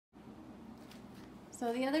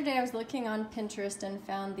So the other day I was looking on Pinterest and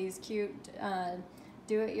found these cute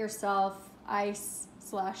do-it-yourself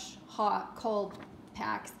ice/hot cold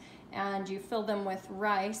packs, and you fill them with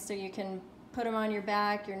rice so you can put them on your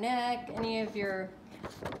back, your neck, any of your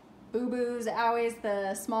boo-boos, owies.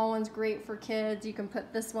 The small one's great for kids. You can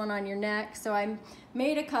put this one on your neck. So I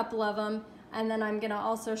made a couple of them, and then I'm gonna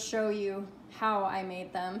also show you how I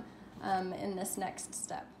made them in this next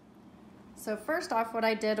step. So first off, what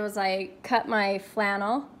I did was I cut my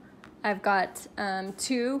flannel. I've got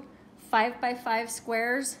 2 5x5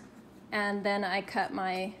 squares, and then I cut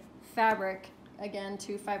my fabric, again,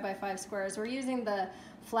 2 5x5 squares. We're using the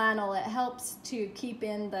flannel. It helps to keep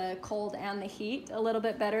in the cold and the heat a little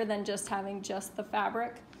bit better than just having just the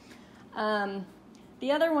fabric.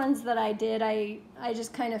 The other ones that I did, I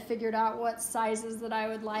just kind of figured out what sizes that I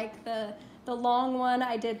would like. The long one,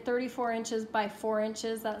 I did 34 inches by 4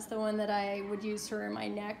 inches. That's the one that I would use for my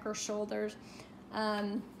neck or shoulders.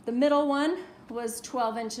 The middle one was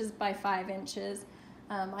 12 inches by 5 inches.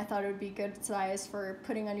 I thought it would be good size for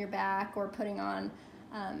putting on your back or putting on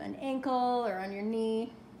an ankle or on your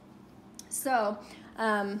knee. So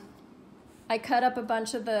I cut up a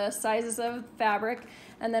bunch of the sizes of fabric,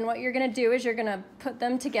 and then what you're gonna do is you're gonna put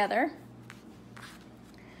them together,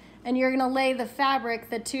 and you're gonna lay the fabric,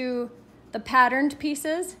 the patterned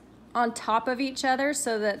pieces, on top of each other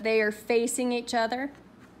so that they are facing each other.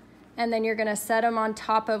 And then you're gonna set them on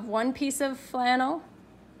top of one piece of flannel,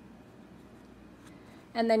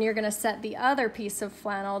 and then you're gonna set the other piece of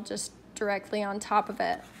flannel just directly on top of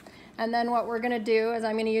it. And then what we're gonna do is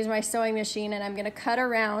I'm gonna use my sewing machine, and I'm gonna cut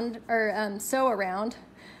around, or sew around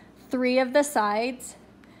 3 of the sides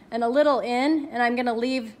and a little in, and I'm gonna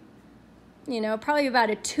leave, you know, probably about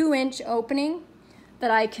a 2-inch opening that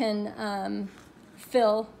I can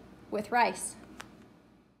fill with rice.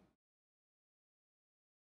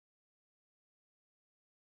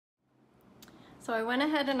 So I went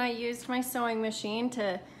ahead and I used my sewing machine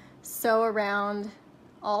to sew around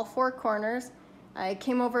all 4 corners. I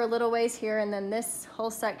came over a little ways here, and then this whole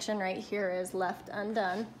section right here is left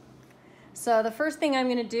undone. So the first thing I'm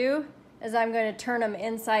gonna do is I'm gonna turn them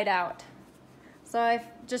inside out. So I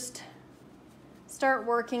just start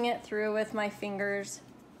working it through with my fingers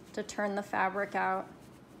to turn the fabric out.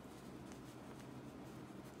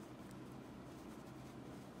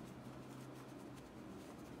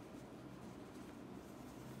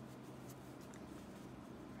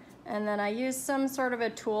 And then I use some sort of a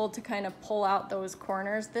tool to kind of pull out those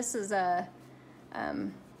corners. This is a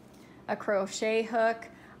crochet hook.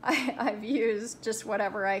 I've used just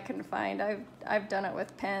whatever I can find. I've done it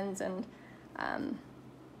with pens and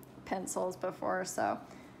pencils before, so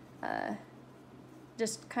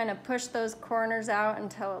just kind of push those corners out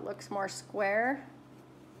until it looks more square.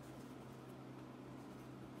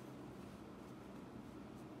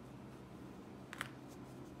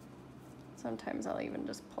 Sometimes I'll even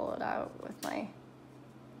just pull it out with my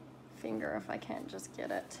finger if I can't just get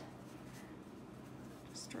it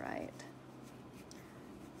just right.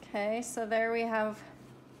 Okay, so there we have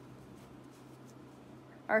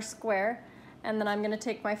our square, and then I'm gonna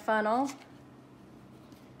take my funnel,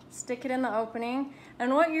 stick it in the opening,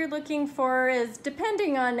 and what you're looking for is,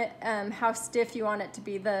 depending on how stiff you want it to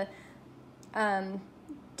be, the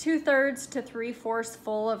 2/3 to 3/4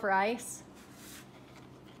 full of rice.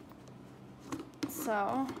 So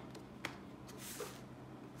I'm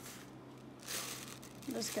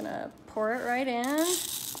just gonna pour it right in.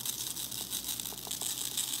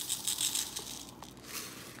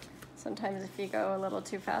 Sometimes if you go a little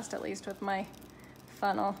too fast, at least with my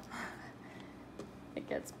funnel, it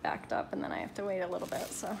gets backed up and then I have to wait a little bit.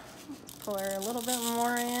 So let's pull her a little bit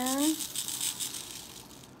more in.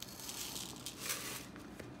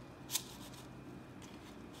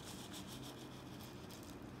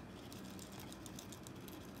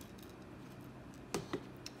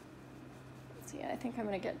 I think I'm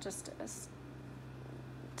gonna get just a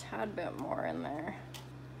tad bit more in there.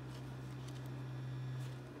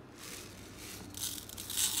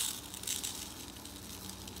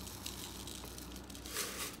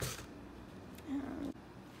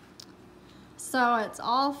 So it's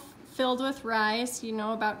all filled with rice, you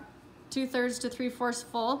know, about 2/3 to 3/4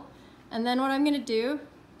 full. And then what I'm gonna do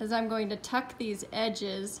is I'm going to tuck these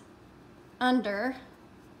edges under,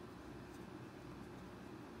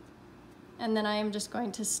 and then I am just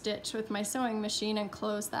going to stitch with my sewing machine and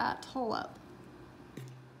close that hole up.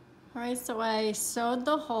 All right, so I sewed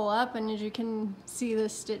the hole up, and as you can see the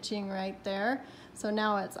stitching right there. So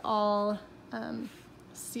now it's all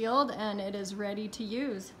sealed and it is ready to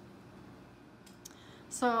use.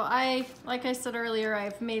 So like I said earlier,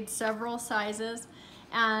 I've made several sizes,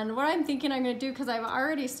 And what I'm thinking I'm gonna do, because I've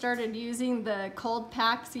already started using the cold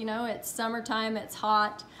packs, you know, it's summertime, it's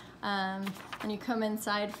hot, when you come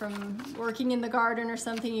inside from working in the garden or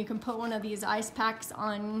something, you can put one of these ice packs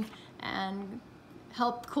on and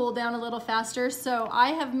help cool down a little faster. So I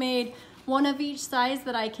have made one of each size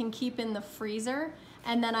that I can keep in the freezer,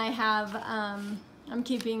 and then I have, I'm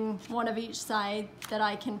keeping one of each side that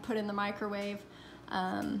I can put in the microwave.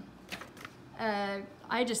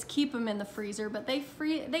 I just keep them in the freezer, but they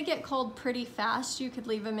get cold pretty fast. You could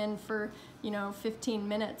leave them in for, you know, 15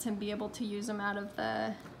 minutes and be able to use them out of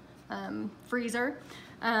the freezer.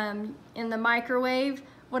 In the microwave,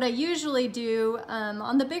 what I usually do,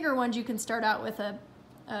 on the bigger ones you can start out with a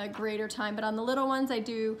greater time, but on the little ones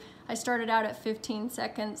I started out at 15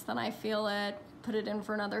 seconds, then I feel it, put it in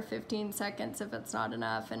for another 15 seconds if it's not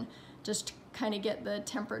enough, and just kind of get the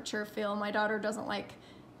temperature feel. My daughter doesn't like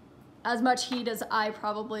as much heat as I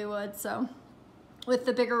probably would, so with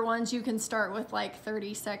the bigger ones you can start with like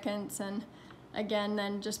 30 seconds and again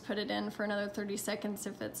then just put it in for another 30 seconds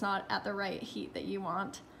if it's not at the right heat that you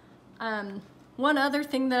want. One other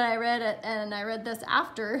thing that I read, and I read this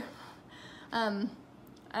after,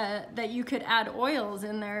 that you could add oils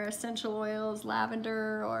in there, essential oils,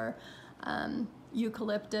 lavender or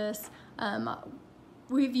eucalyptus.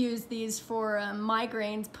 We've used these for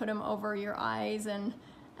migraines, put them over your eyes, and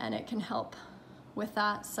it can help with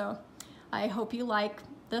that. So I hope you like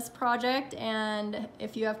this project, and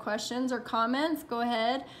if you have questions or comments, go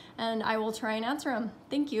ahead and I will try and answer them.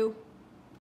 Thank you.